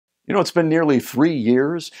You know, it's been nearly 3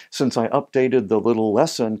 years since I updated the little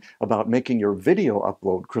lesson about making your video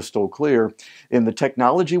upload crystal clear. In the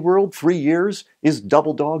technology world, 3 years is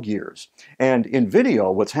double dog years. And in video,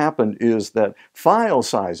 what's happened is that file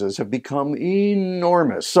sizes have become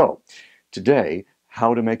enormous. So today,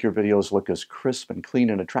 how to make your videos look as crisp and clean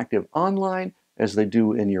and attractive online as they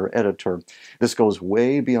do in your editor. This goes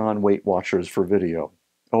way beyond Weight Watchers for video.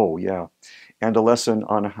 Oh yeah, and a lesson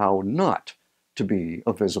on how not to be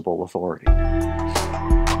a visible authority.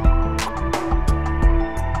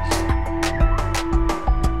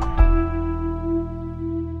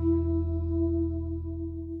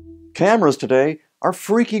 Cameras today are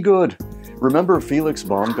freaky good. Remember Felix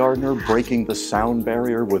Baumgartner breaking the sound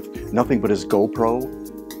barrier with nothing but his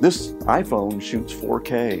GoPro? This iPhone shoots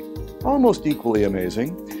 4K, almost equally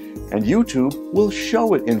amazing. And YouTube will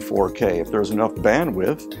show it in 4K if there's enough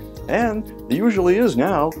bandwidth, and there usually is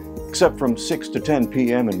now, except from 6 to 10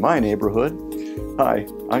 p.m. in my neighborhood. Hi,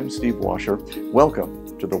 I'm Steve Washer.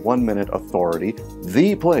 Welcome to the 1 Minute Authority,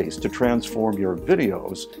 the place to transform your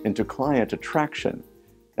videos into client attraction.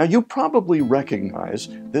 Now, you probably recognize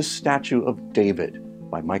this statue of David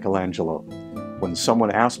by Michelangelo. When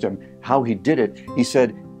someone asked him how he did it, he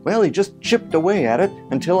said, well, he just chipped away at it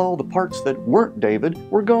until all the parts that weren't David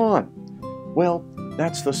were gone. Well,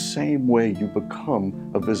 that's the same way you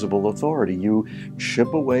become a visible authority. You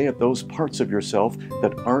chip away at those parts of yourself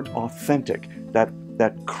that aren't authentic, that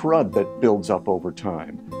crud that builds up over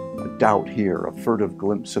time. A doubt here, a furtive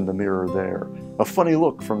glimpse in the mirror there, a funny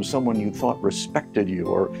look from someone you thought respected you,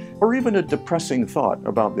 or even a depressing thought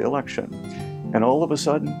about the election. And all of a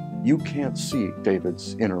sudden, you can't see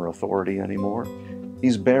David's inner authority anymore.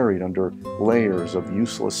 He's buried under layers of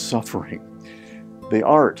useless suffering. The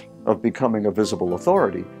art of becoming a visible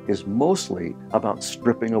authority is mostly about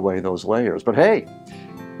stripping away those layers. But hey,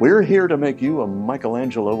 we're here to make you a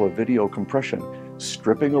Michelangelo of video compression,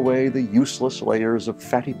 stripping away the useless layers of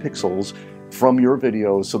fatty pixels from your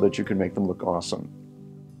videos so that you can make them look awesome.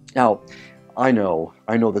 Now, I know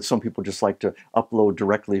that some people just like to upload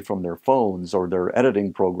directly from their phones or their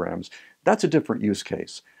editing programs. That's a different use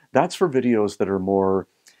case. That's for videos that are more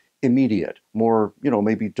immediate, more,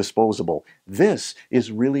 maybe disposable. This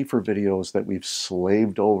is really for videos that we've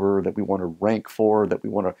slaved over, that we want to rank for, that we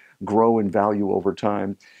want to grow in value over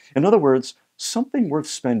time. In other words, something worth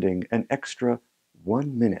spending an extra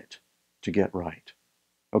 1 minute to get right.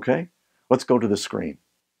 Okay? Let's go to the screen.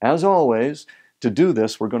 As always, to do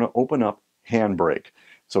this, we're going to open up Handbrake.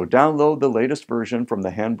 So download the latest version from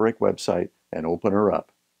the Handbrake website and open her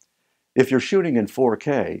up. If you're shooting in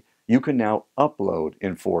 4K, you can now upload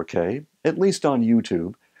in 4K, at least on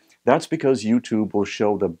YouTube. That's because YouTube will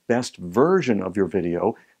show the best version of your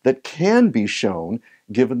video that can be shown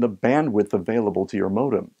given the bandwidth available to your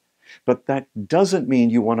modem. But that doesn't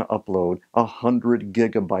mean you want to upload 100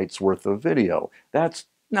 gigabytes worth of video. That's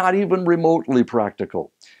not even remotely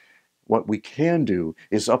practical. What we can do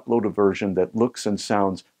is upload a version that looks and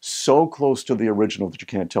sounds so close to the original that you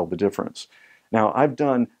can't tell the difference. Now, I've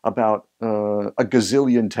done about a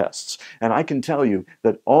gazillion tests, and I can tell you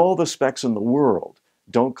that all the specs in the world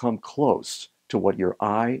don't come close to what your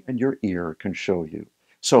eye and your ear can show you.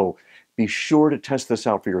 So be sure to test this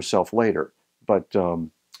out for yourself later. But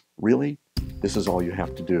really, this is all you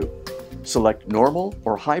have to do. Select normal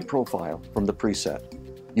or high profile from the preset.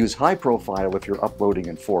 Use high profile if you're uploading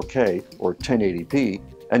in 4K or 1080p,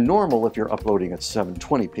 and normal if you're uploading at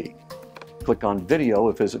 720p. Click on Video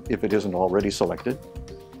if it isn't already selected.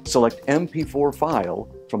 Select MP4 file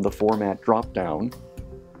from the Format drop-down.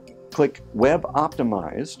 Click Web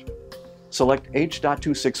Optimized. Select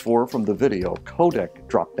H.264 from the Video Codec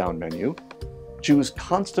drop-down menu. Choose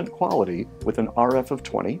Constant Quality with an RF of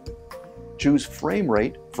 20. Choose Frame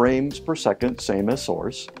Rate, frames per second, same as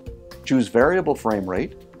source. Choose Variable Frame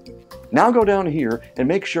Rate. Now go down here and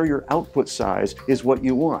make sure your output size is what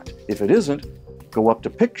you want. If it isn't, go up to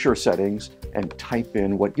Picture Settings and type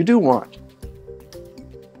in what you do want.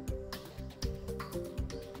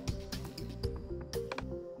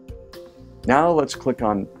 Now let's click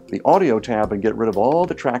on the Audio tab and get rid of all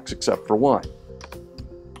the tracks except for one.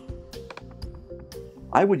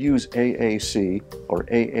 I would use AAC or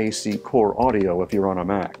AAC Core Audio if you're on a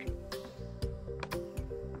Mac.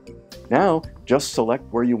 Now, just select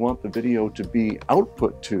where you want the video to be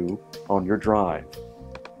output to on your drive.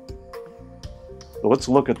 So let's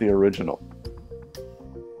look at the original.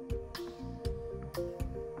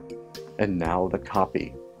 And now the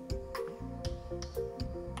copy.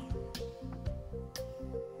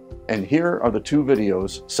 And here are the two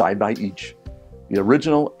videos side by each. The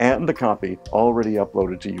original and the copy already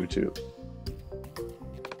uploaded to YouTube.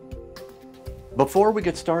 Before we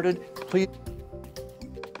get started,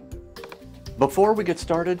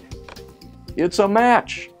 it's a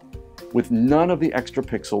match with none of the extra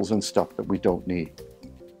pixels and stuff that we don't need.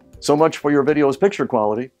 So much for your video's picture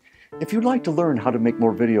quality. If you'd like to learn how to make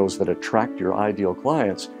more videos that attract your ideal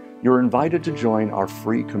clients, you're invited to join our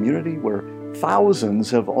free community where thousands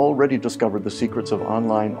have already discovered the secrets of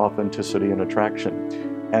online authenticity and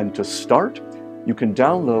attraction. And to start, you can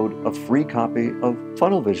download a free copy of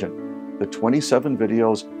Funnel Vision, the 27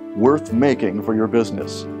 videos worth making for your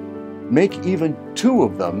business. Make even 2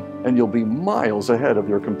 of them and you'll be miles ahead of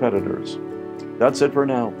your competitors. That's it for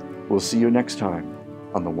now. We'll see you next time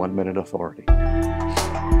on the 1 Minute Authority.